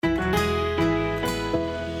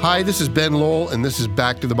Hi, this is Ben Lowell, and this is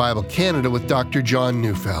Back to the Bible Canada with Dr. John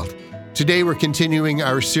Neufeld. Today we're continuing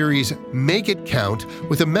our series, Make It Count,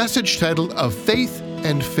 with a message titled Of Faith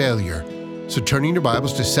and Failure. So turning your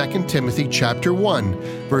Bibles to 2 Timothy chapter 1,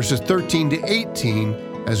 verses 13 to 18,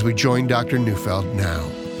 as we join Dr. Neufeld now.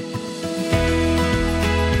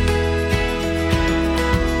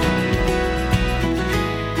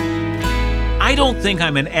 I don't think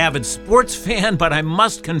I'm an avid sports fan, but I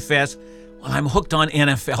must confess, I'm hooked on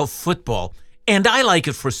NFL football, and I like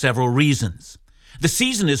it for several reasons. The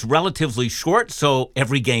season is relatively short, so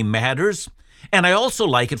every game matters, and I also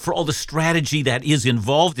like it for all the strategy that is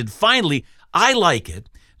involved, and finally, I like it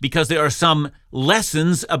because there are some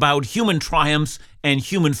lessons about human triumphs and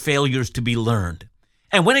human failures to be learned.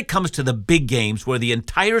 And when it comes to the big games where the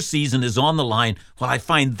entire season is on the line, well, I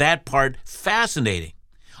find that part fascinating.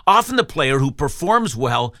 Often the player who performs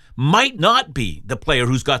well might not be the player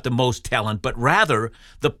who's got the most talent, but rather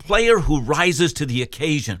the player who rises to the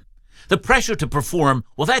occasion. The pressure to perform,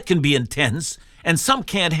 well, that can be intense, and some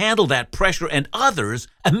can't handle that pressure, and others,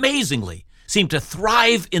 amazingly, seem to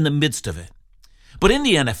thrive in the midst of it. But in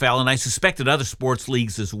the NFL, and I suspect in other sports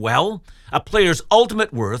leagues as well, a player's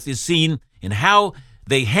ultimate worth is seen in how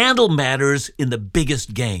they handle matters in the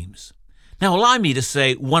biggest games. Now, allow me to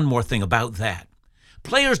say one more thing about that.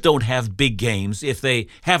 Players don't have big games if they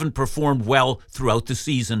haven't performed well throughout the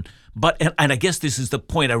season, but, and I guess this is the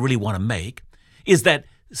point I really want to make, is that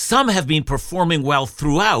some have been performing well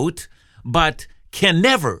throughout, but can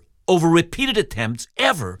never, over repeated attempts,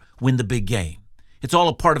 ever win the big game. It's all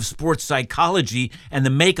a part of sports psychology and the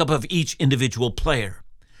makeup of each individual player.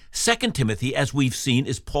 2 Timothy, as we've seen,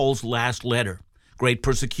 is Paul's last letter. Great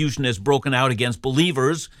persecution has broken out against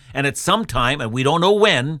believers, and at some time, and we don't know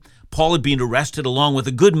when, Paul had been arrested along with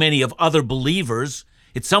a good many of other believers.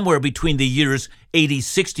 It's somewhere between the years AD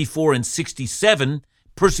 64 and 67.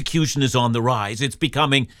 Persecution is on the rise. It's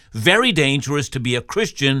becoming very dangerous to be a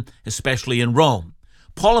Christian, especially in Rome.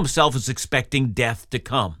 Paul himself is expecting death to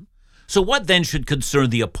come. So what then should concern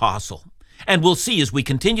the apostle? And we'll see as we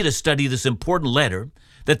continue to study this important letter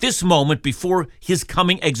that this moment before his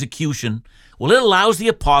coming execution, well, it allows the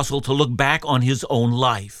apostle to look back on his own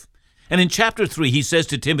life. And in chapter 3, he says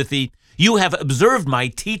to Timothy, "You have observed my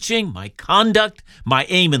teaching, my conduct, my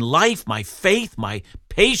aim in life, my faith, my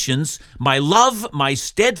patience, my love, my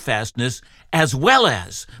steadfastness, as well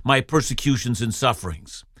as my persecutions and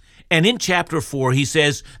sufferings." And in chapter 4, he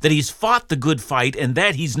says that he's fought the good fight and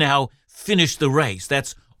that he's now finished the race.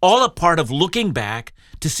 That's all a part of looking back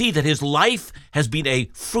to see that his life has been a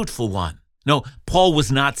fruitful one. No, Paul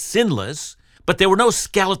was not sinless, but there were no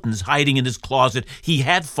skeletons hiding in his closet. He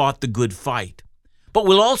had fought the good fight. But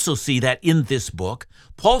we'll also see that in this book,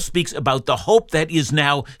 Paul speaks about the hope that is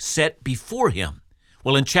now set before him.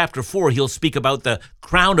 Well, in chapter 4, he'll speak about the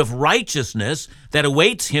crown of righteousness that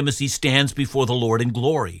awaits him as he stands before the Lord in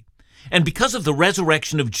glory. And because of the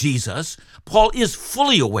resurrection of Jesus, Paul is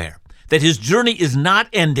fully aware that his journey is not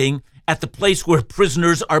ending at the place where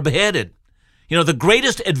prisoners are beheaded. You know, the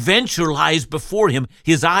greatest adventure lies before him.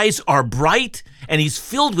 His eyes are bright, and he's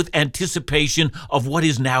filled with anticipation of what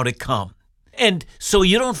is now to come. And so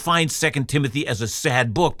you don't find 2 Timothy as a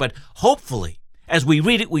sad book, but hopefully, as we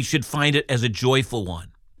read it, we should find it as a joyful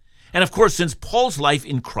one. And of course, since Paul's life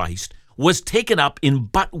in Christ was taken up in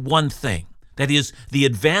but one thing, that is, the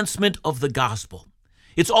advancement of the gospel,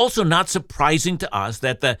 it's also not surprising to us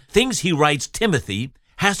that the things he writes Timothy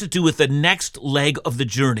has to do with the next leg of the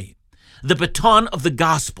journey. The baton of the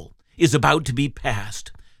gospel is about to be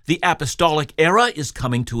passed. The apostolic era is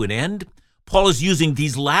coming to an end. Paul is using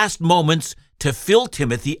these last moments to fill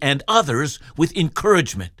Timothy and others with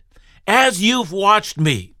encouragement. As you've watched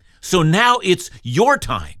me, so now it's your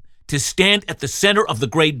time to stand at the center of the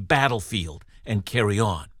great battlefield and carry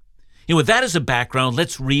on. And with that as a background,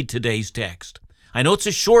 let's read today's text. I know it's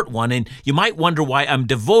a short one, and you might wonder why I'm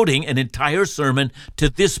devoting an entire sermon to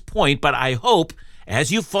this point, but I hope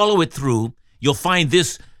as you follow it through, you'll find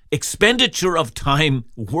this expenditure of time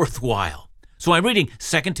worthwhile. So I'm reading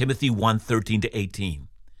 2 Timothy 1, 13 to 18.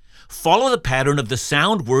 "Follow the pattern of the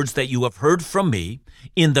sound words that you have heard from me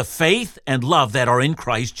in the faith and love that are in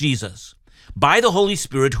Christ Jesus. By the Holy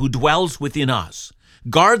Spirit who dwells within us,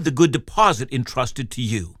 guard the good deposit entrusted to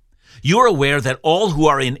you. You are aware that all who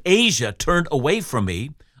are in Asia turned away from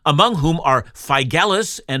me, among whom are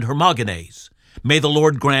Phygellus and Hermogenes. May the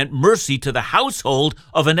Lord grant mercy to the household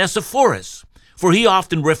of Onesiphorus, for he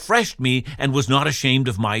often refreshed me and was not ashamed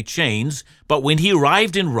of my chains. But when he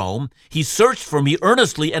arrived in Rome, he searched for me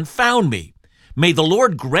earnestly and found me. May the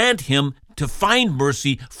Lord grant him to find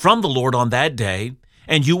mercy from the Lord on that day,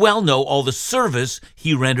 and you well know all the service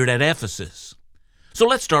he rendered at Ephesus. So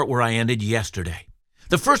let's start where I ended yesterday.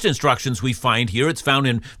 The first instructions we find here, it's found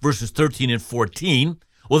in verses 13 and 14.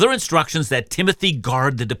 Well, they're instructions that Timothy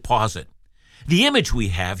guard the deposit. The image we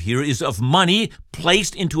have here is of money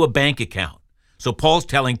placed into a bank account. So Paul's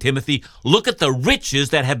telling Timothy, look at the riches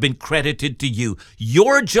that have been credited to you.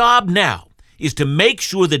 Your job now is to make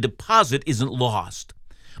sure the deposit isn't lost.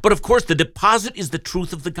 But of course, the deposit is the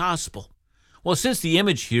truth of the gospel. Well, since the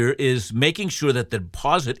image here is making sure that the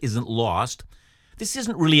deposit isn't lost, this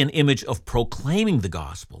isn't really an image of proclaiming the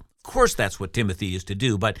gospel. Of course, that's what Timothy is to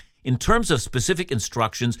do, but in terms of specific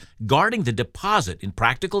instructions, guarding the deposit in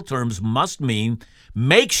practical terms must mean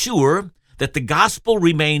make sure that the gospel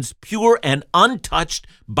remains pure and untouched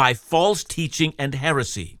by false teaching and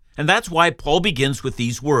heresy. And that's why Paul begins with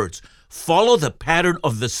these words, follow the pattern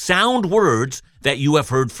of the sound words that you have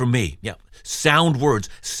heard from me. Yeah, sound words,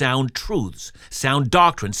 sound truths, sound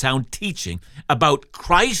doctrine, sound teaching about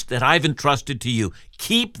Christ that I've entrusted to you.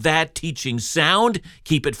 Keep that teaching sound,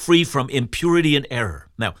 keep it free from impurity and error.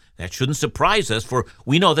 Now, that shouldn't surprise us, for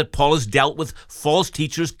we know that Paul has dealt with false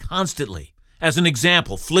teachers constantly. As an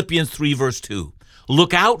example, Philippians 3 verse 2,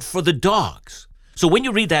 look out for the dogs. So when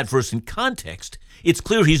you read that verse in context, it's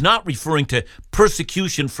clear he's not referring to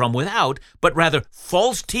persecution from without, but rather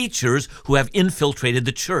false teachers who have infiltrated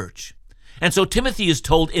the church. And so Timothy is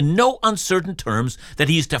told in no uncertain terms that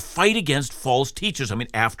he's to fight against false teachers. I mean,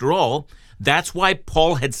 after all, that's why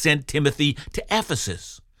Paul had sent Timothy to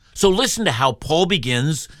Ephesus. So listen to how Paul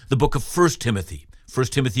begins the book of 1 Timothy. 1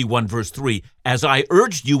 Timothy 1 verse 3, as I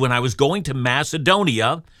urged you when I was going to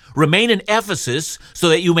Macedonia, remain in Ephesus so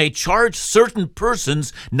that you may charge certain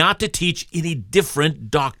persons not to teach any different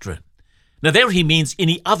doctrine. Now there he means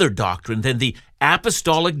any other doctrine than the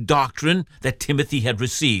apostolic doctrine that Timothy had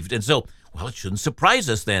received. And so, well, it shouldn't surprise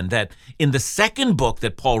us then that in the second book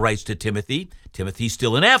that Paul writes to Timothy, Timothy's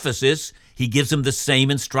still in Ephesus, he gives him the same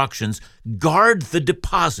instructions, guard the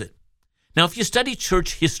deposit. Now if you study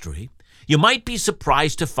church history, you might be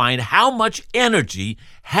surprised to find how much energy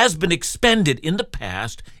has been expended in the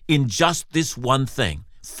past in just this one thing,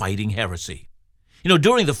 fighting heresy. You know,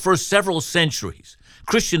 during the first several centuries,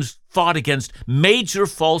 Christians fought against major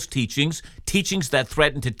false teachings that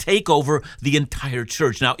threatened to take over the entire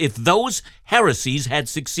church. Now, if those heresies had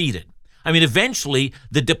succeeded, eventually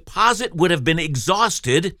the deposit would have been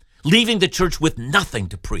exhausted, leaving the church with nothing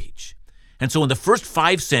to preach. And so in the first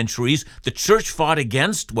 5 centuries, the church fought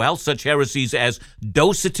against, such heresies as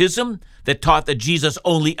Docetism, that taught that Jesus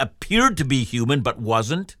only appeared to be human but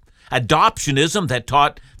wasn't, Adoptionism, that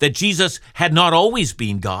taught that Jesus had not always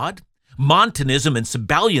been God, Montanism and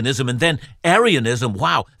Sabellianism, and then Arianism.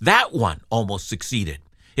 Wow, that one almost succeeded.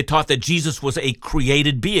 It taught that Jesus was a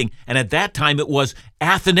created being, and at that time it was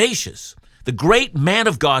Athanasius, the great man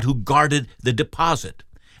of God who guarded the deposit.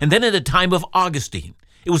 And then in the time of Augustine,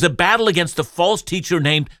 it was a battle against a false teacher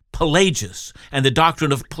named Pelagius and the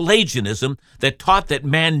doctrine of Pelagianism that taught that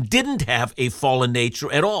man didn't have a fallen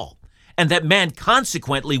nature at all, and that man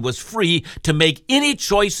consequently was free to make any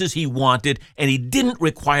choices he wanted, and he didn't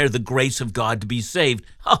require the grace of God to be saved.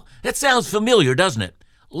 Oh, that sounds familiar, doesn't it?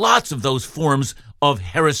 Lots of those forms of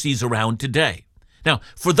heresies around today. Now,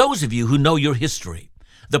 for those of you who know your history,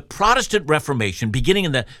 the Protestant Reformation beginning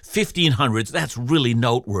in the 1500s, that's really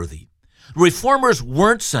noteworthy. Reformers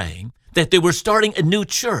weren't saying that they were starting a new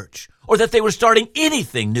church or that they were starting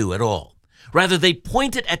anything new at all. Rather, they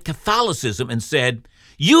pointed at Catholicism and said,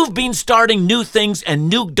 you've been starting new things and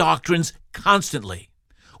new doctrines constantly,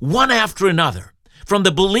 one after another, from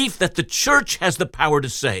the belief that the church has the power to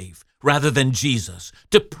save rather than Jesus,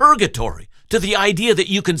 to purgatory, to the idea that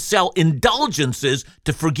you can sell indulgences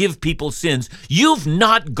to forgive people's sins. You've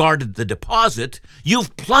not guarded the deposit,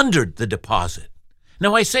 you've plundered the deposit.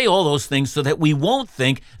 Now, I say all those things so that we won't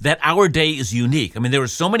think that our day is unique. There are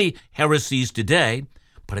so many heresies today,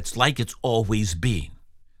 but it's like it's always been.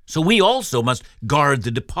 So we also must guard the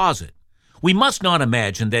deposit. We must not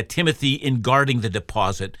imagine that Timothy, in guarding the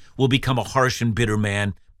deposit, will become a harsh and bitter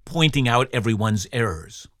man, pointing out everyone's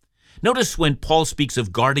errors. Notice when Paul speaks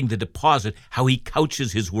of guarding the deposit, how he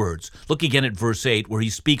couches his words. Look again at verse 8, where he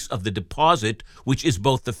speaks of the deposit, which is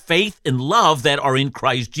both the faith and love that are in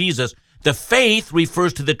Christ Jesus. The faith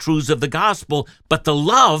refers to the truths of the gospel, but the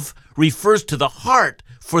love refers to the heart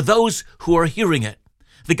for those who are hearing it.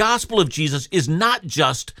 The gospel of Jesus is not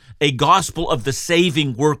just a gospel of the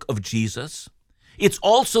saving work of Jesus. It's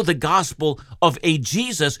also the gospel of a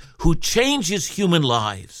Jesus who changes human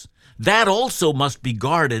lives. That also must be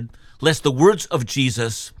guarded, lest the words of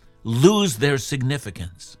Jesus lose their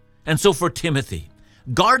significance. And so for Timothy,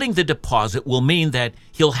 guarding the deposit will mean that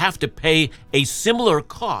he'll have to pay a similar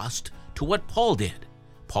cost to what Paul did.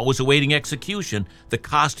 Paul was awaiting execution. The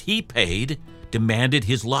cost he paid demanded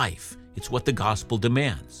his life. It's what the gospel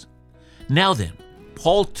demands. Now then,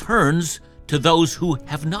 Paul turns to those who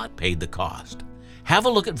have not paid the cost. Have a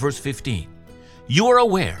look at verse 15. You are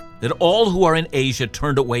aware that all who are in Asia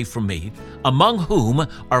turned away from me, among whom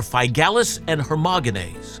are Phygelus and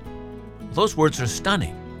Hermogenes. Those words are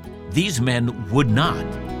stunning. These men would not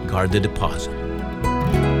guard the deposit.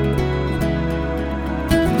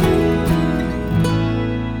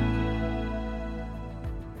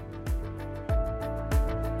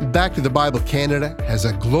 Back to the Bible Canada has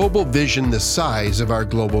a global vision the size of our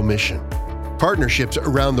global mission. Partnerships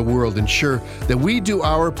around the world ensure that we do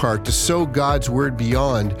our part to sow God's Word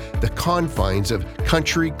beyond the confines of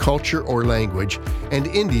country, culture, or language, and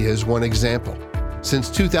India is one example. Since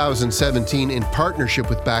 2017, in partnership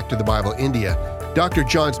with Back to the Bible India, Dr.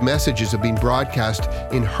 John's messages have been broadcast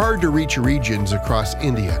in hard-to-reach regions across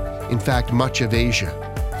India, in fact, much of Asia.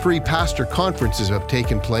 Free pastor conferences have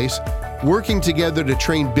taken place, working together to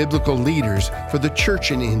train biblical leaders for the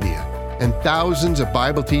church in India. And thousands of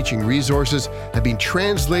Bible teaching resources have been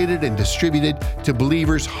translated and distributed to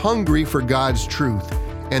believers hungry for God's truth,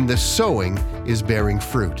 and the sowing is bearing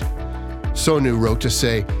fruit. Sonu wrote to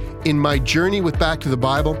say, "In my journey with Back to the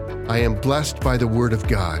Bible, I am blessed by the Word of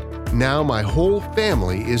God. Now my whole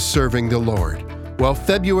family is serving the Lord." While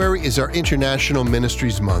February is our International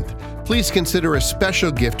Ministries Month, please consider a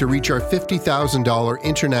special gift to reach our $50,000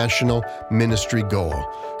 international ministry goal.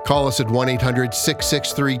 Call us at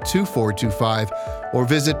 1-800-663-2425 or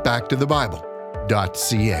visit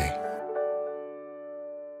backtothebible.ca.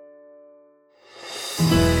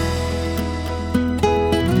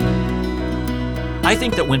 I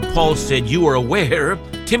think that when Paul said, "You are aware,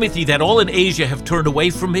 Timothy, that all in Asia have turned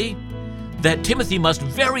away from me," that Timothy must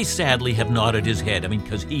very sadly have nodded his head.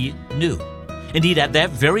 Because he knew. Indeed, at that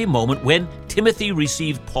very moment when Timothy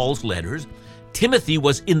received Paul's letters, Timothy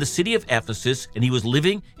was in the city of Ephesus and he was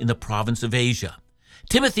living in the province of Asia.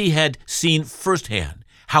 Timothy had seen firsthand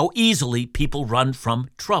how easily people run from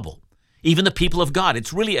trouble. Even the people of God.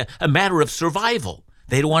 It's really a matter of survival.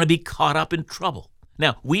 They don't want to be caught up in trouble.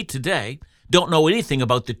 Now, we today don't know anything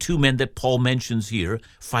about the two men that Paul mentions here,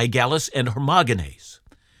 Phygelus and Hermogenes.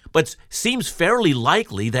 But it seems fairly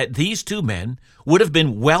likely that these two men would have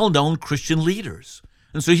been well-known Christian leaders.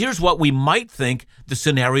 And so here's what we might think the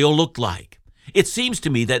scenario looked like. It seems to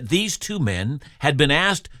me that these two men had been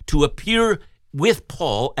asked to appear with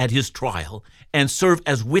Paul at his trial and serve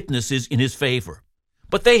as witnesses in his favor.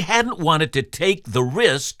 But they hadn't wanted to take the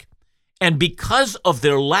risk, and because of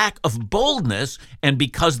their lack of boldness and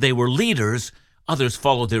because they were leaders, others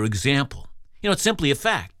followed their example. It's simply a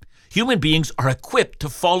fact. Human beings are equipped to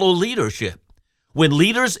follow leadership. When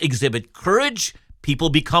leaders exhibit courage, people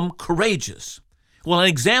become courageous. Well, an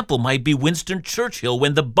example might be Winston Churchill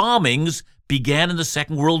when the bombings began in the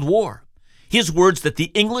Second World War. His words that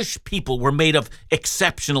the English people were made of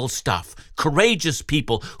exceptional stuff, courageous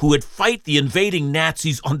people who would fight the invading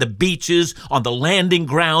Nazis on the beaches, on the landing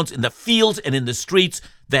grounds, in the fields, and in the streets,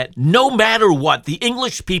 that no matter what, the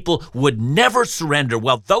English people would never surrender.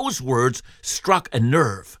 Well, those words struck a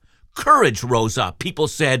nerve. Courage rose up. People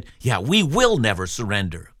said, yeah, we will never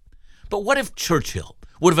surrender. But what if Churchill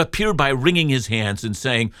would have appeared by wringing his hands and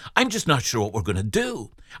saying, I'm just not sure what we're going to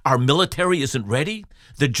do. Our military isn't ready.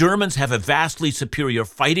 The Germans have a vastly superior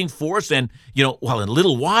fighting force. And, in a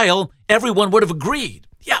little while, everyone would have agreed.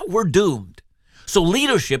 Yeah, we're doomed. So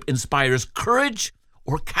leadership inspires courage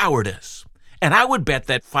or cowardice. And I would bet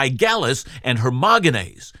that Phygelus and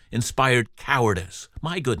Hermogenes inspired cowardice.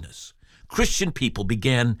 My goodness. Christian people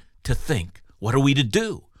began to think, what are we to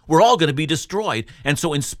do? We're all going to be destroyed. And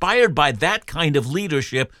so inspired by that kind of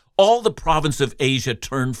leadership, all the province of Asia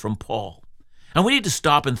turned from Paul. And we need to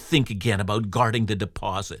stop and think again about guarding the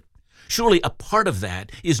deposit. Surely a part of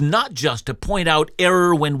that is not just to point out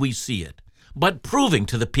error when we see it, but proving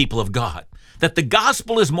to the people of God that the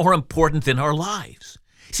gospel is more important than our lives.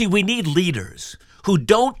 See, we need leaders who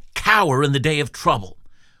don't cower in the day of trouble.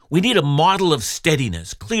 We need a model of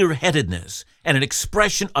steadiness, clear-headedness, and an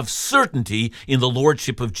expression of certainty in the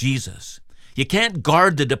lordship of Jesus. You can't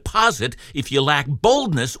guard the deposit if you lack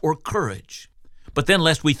boldness or courage. But then,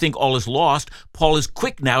 lest we think all is lost, Paul is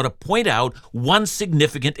quick now to point out one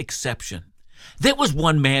significant exception. There was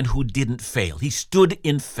one man who didn't fail. He stood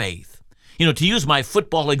in faith. To use my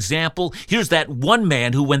football example, here's that one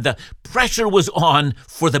man who, when the pressure was on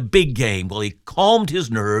for the big game, well, he calmed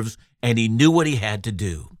his nerves and he knew what he had to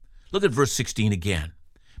do. Look at verse 16 again.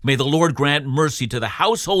 May the Lord grant mercy to the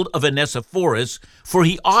household of Onesiphorus, for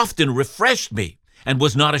he often refreshed me and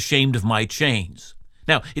was not ashamed of my chains.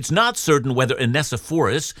 Now, it's not certain whether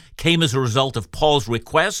Onesiphorus came as a result of Paul's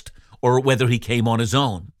request or whether he came on his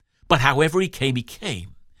own. But however he came, he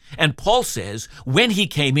came. And Paul says, when he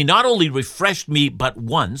came, he not only refreshed me but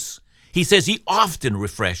once, he says he often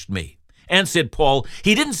refreshed me. And said Paul,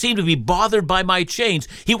 he didn't seem to be bothered by my chains.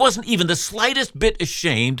 He wasn't even the slightest bit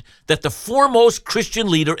ashamed that the foremost Christian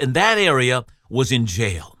leader in that area was in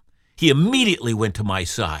jail. He immediately went to my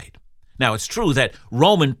side. Now, it's true that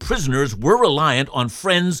Roman prisoners were reliant on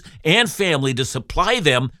friends and family to supply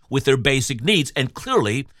them with their basic needs, and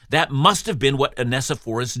clearly that must have been what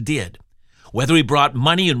Onesiphorus did. Whether he brought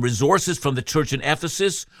money and resources from the church in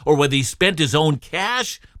Ephesus or whether he spent his own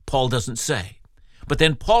cash, Paul doesn't say. But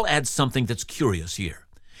then Paul adds something that's curious here.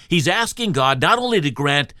 He's asking God not only to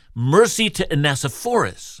grant mercy to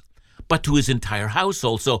Onesiphorus, but to his entire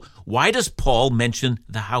household. So why does Paul mention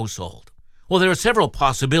the household? Well, there are several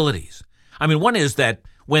possibilities. One is that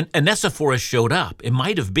when Onesiphorus showed up, it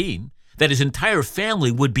might have been that his entire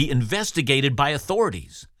family would be investigated by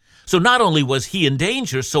authorities. So not only was he in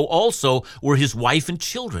danger, so also were his wife and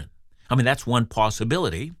children. That's one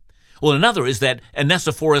possibility. Well, another is that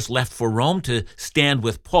Onesiphorus left for Rome to stand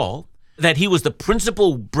with Paul, that he was the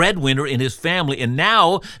principal breadwinner in his family, and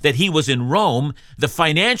now that he was in Rome, the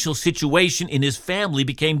financial situation in his family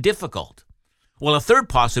became difficult. Well, a third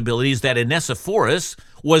possibility is that Onesiphorus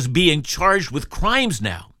was being charged with crimes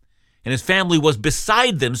now, and his family was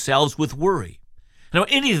beside themselves with worry. Now,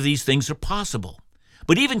 any of these things are possible,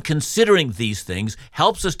 but even considering these things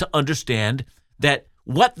helps us to understand that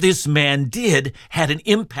what this man did had an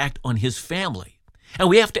impact on his family. And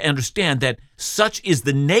we have to understand that such is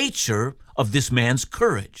the nature of this man's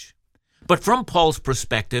courage. But from Paul's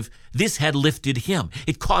perspective, this had lifted him.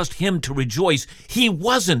 It caused him to rejoice. He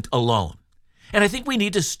wasn't alone. And I think we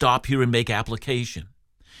need to stop here and make application.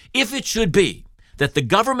 If it should be that the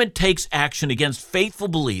government takes action against faithful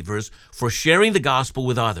believers for sharing the gospel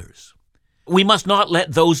with others, we must not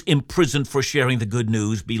let those imprisoned for sharing the good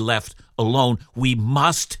news be left alone. We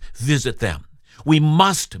must visit them. We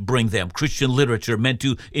must bring them Christian literature meant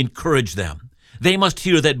to encourage them. They must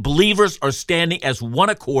hear that believers are standing as one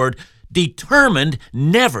accord, determined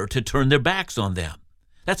never to turn their backs on them.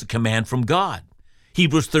 That's a command from God.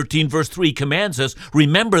 Hebrews 13 verse 3 commands us,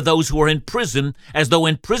 remember those who are in prison as though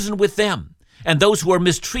in prison with them, and those who are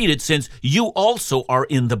mistreated, since you also are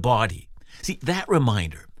in the body. See, that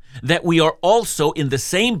reminder that we are also in the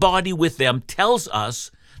same body with them tells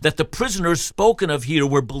us that the prisoners spoken of here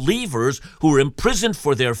were believers who were imprisoned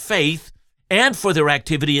for their faith and for their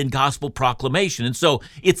activity in gospel proclamation. And so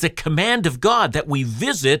it's a command of God that we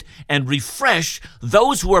visit and refresh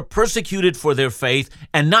those who are persecuted for their faith,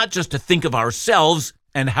 and not just to think of ourselves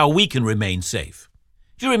and how we can remain safe.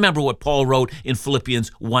 Do you remember what Paul wrote in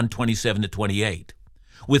Philippians 1:27-28?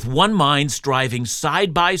 With one mind striving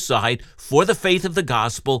side by side for the faith of the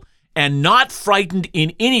gospel, and not frightened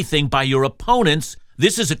in anything by your opponents.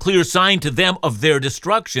 This is a clear sign to them of their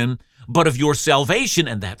destruction, but of your salvation,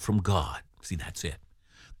 and that from God. See, that's it.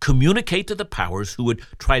 Communicate to the powers who would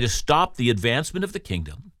try to stop the advancement of the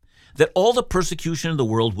kingdom that all the persecution in the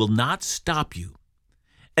world will not stop you.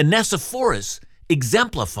 Onesiphorus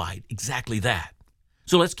exemplified exactly that.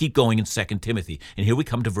 So let's keep going in 2 Timothy, and here we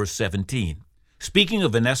come to verse 17. Speaking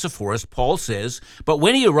of Onesiphorus, Paul says, but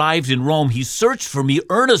when he arrived in Rome, he searched for me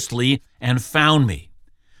earnestly and found me.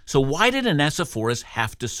 So why did Onesiphorus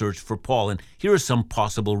have to search for Paul? And here are some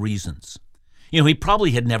possible reasons. He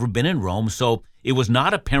probably had never been in Rome, so it was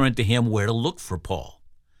not apparent to him where to look for Paul.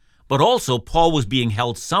 But also, Paul was being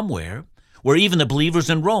held somewhere where even the believers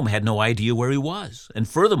in Rome had no idea where he was. And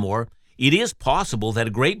furthermore, it is possible that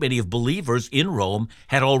a great many of believers in Rome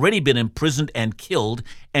had already been imprisoned and killed,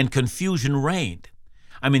 and confusion reigned.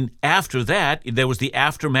 After that, there was the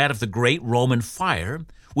aftermath of the great Roman fire,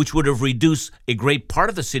 which would have reduced a great part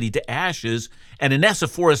of the city to ashes, and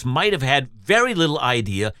Onesiphorus might have had very little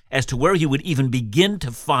idea as to where he would even begin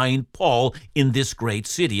to find Paul in this great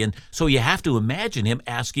city. And so you have to imagine him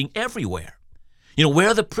asking everywhere. Where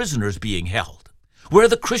are the prisoners being held? Where are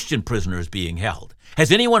the Christian prisoners being held?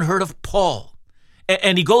 Has anyone heard of Paul?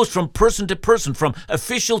 And he goes from person to person, from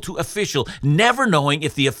official to official, never knowing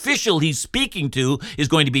if the official he's speaking to is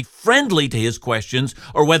going to be friendly to his questions,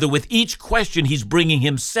 or whether with each question he's bringing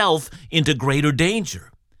himself into greater danger.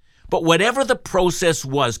 But whatever the process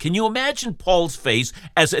was, can you imagine Paul's face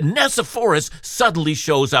as Onesiphorus suddenly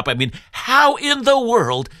shows up? How in the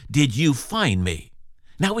world did you find me?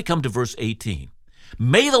 Now we come to verse 18.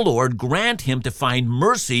 May the Lord grant him to find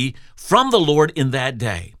mercy from the Lord in that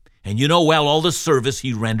day. And you know well all the service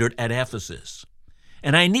he rendered at Ephesus.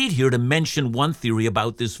 And I need here to mention one theory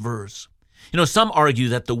about this verse. Some argue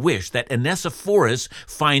that the wish that Onesiphorus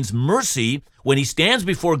finds mercy when he stands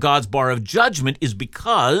before God's bar of judgment is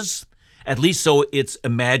because, at least so it's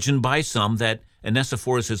imagined by some, that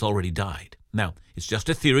Onesiphorus has already died. Now, it's just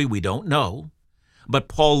a theory, we don't know, but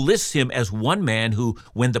Paul lists him as one man who,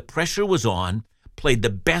 when the pressure was on, played the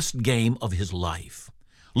best game of his life.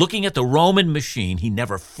 Looking at the Roman machine, he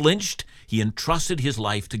never flinched, he entrusted his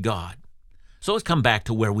life to God. So let's come back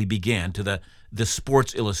to where we began, to the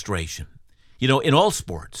sports illustration. In all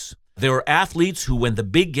sports, there are athletes who, when the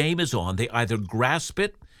big game is on, they either grasp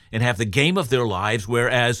it and have the game of their lives,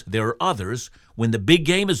 whereas there are others, when the big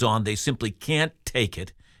game is on, they simply can't take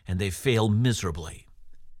it, and they fail miserably.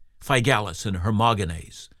 Phygalis and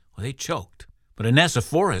Hermogenes, they choked. But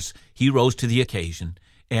Onesiphorus, he rose to the occasion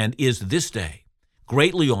and is this day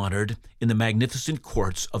greatly honored in the magnificent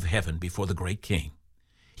courts of heaven before the great King.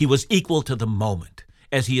 He was equal to the moment.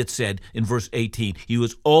 As he had said in verse 18, he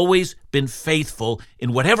has always been faithful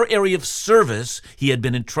in whatever area of service he had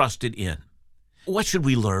been entrusted in. What should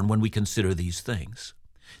we learn when we consider these things?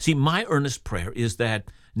 See, my earnest prayer is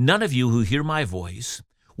that none of you who hear my voice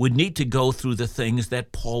would need to go through the things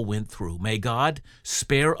that Paul went through. May God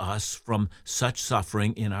spare us from such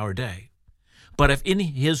suffering in our day. But if in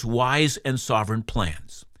his wise and sovereign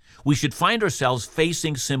plans we should find ourselves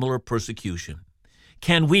facing similar persecution,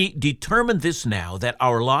 can we determine this now, that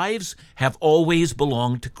our lives have always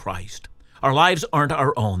belonged to Christ? Our lives aren't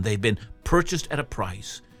our own. They've been purchased at a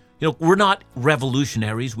price. We're not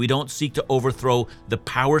revolutionaries. We don't seek to overthrow the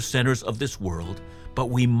power centers of this world, but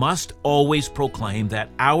we must always proclaim that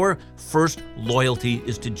our first loyalty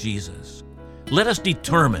is to Jesus. Let us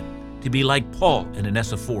determine to be like Paul and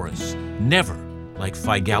Onesiphorus, never like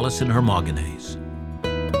Phygalis and Hermogenes.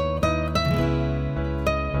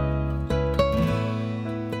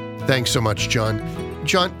 Thanks so much, John.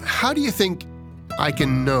 John, how do you think I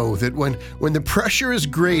can know that when the pressure is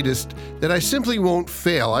greatest, that I simply won't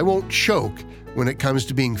fail, I won't choke when it comes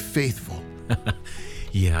to being faithful?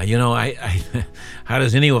 Yeah, how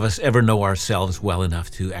does any of us ever know ourselves well enough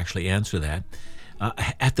to actually answer that?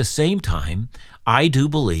 At the same time, I do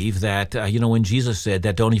believe that, when Jesus said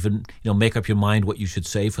that, don't even, make up your mind what you should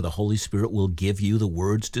say, for the Holy Spirit will give you the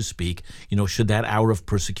words to speak, should that hour of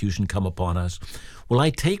persecution come upon us. Well, I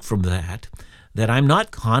take from that I'm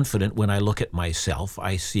not confident when I look at myself.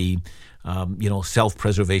 I see,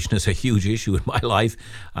 self-preservation is a huge issue in my life,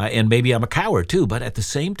 and maybe I'm a coward too, but at the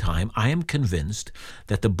same time, I am convinced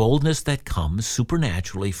that the boldness that comes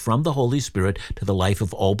supernaturally from the Holy Spirit to the life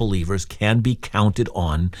of all believers can be counted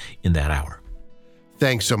on in that hour.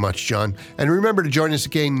 Thanks so much, John. And remember to join us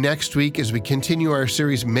again next week as we continue our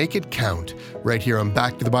series, Make It Count, right here on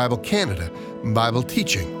Back to the Bible Canada, Bible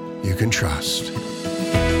teaching you can trust.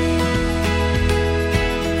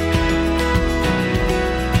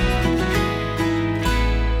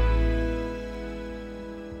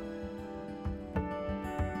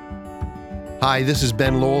 Hi, this is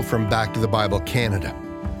Ben Lowell from Back to the Bible Canada.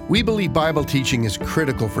 We believe Bible teaching is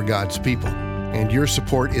critical for God's people, and your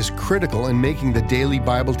support is critical in making the daily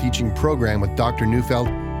Bible teaching program with Dr. Neufeld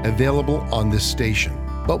available on this station.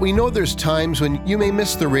 But we know there's times when you may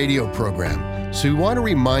miss the radio program, so we want to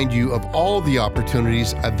remind you of all the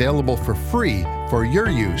opportunities available for free for your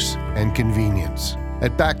use and convenience.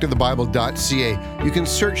 At backtothebible.ca, you can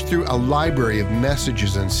search through a library of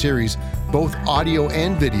messages and series, both audio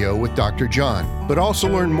and video with Dr. John, but also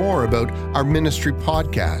learn more about our ministry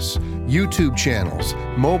podcasts, YouTube channels,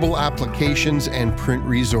 mobile applications, and print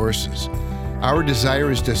resources. Our desire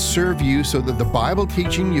is to serve you so that the Bible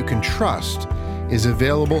teaching you can trust is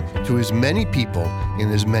available to as many people in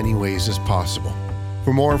as many ways as possible.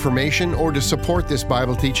 For more information or to support this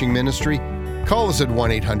Bible teaching ministry, call us at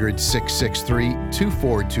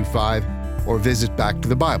 1-800-663-2425 or visit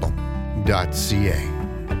backtothebible.ca.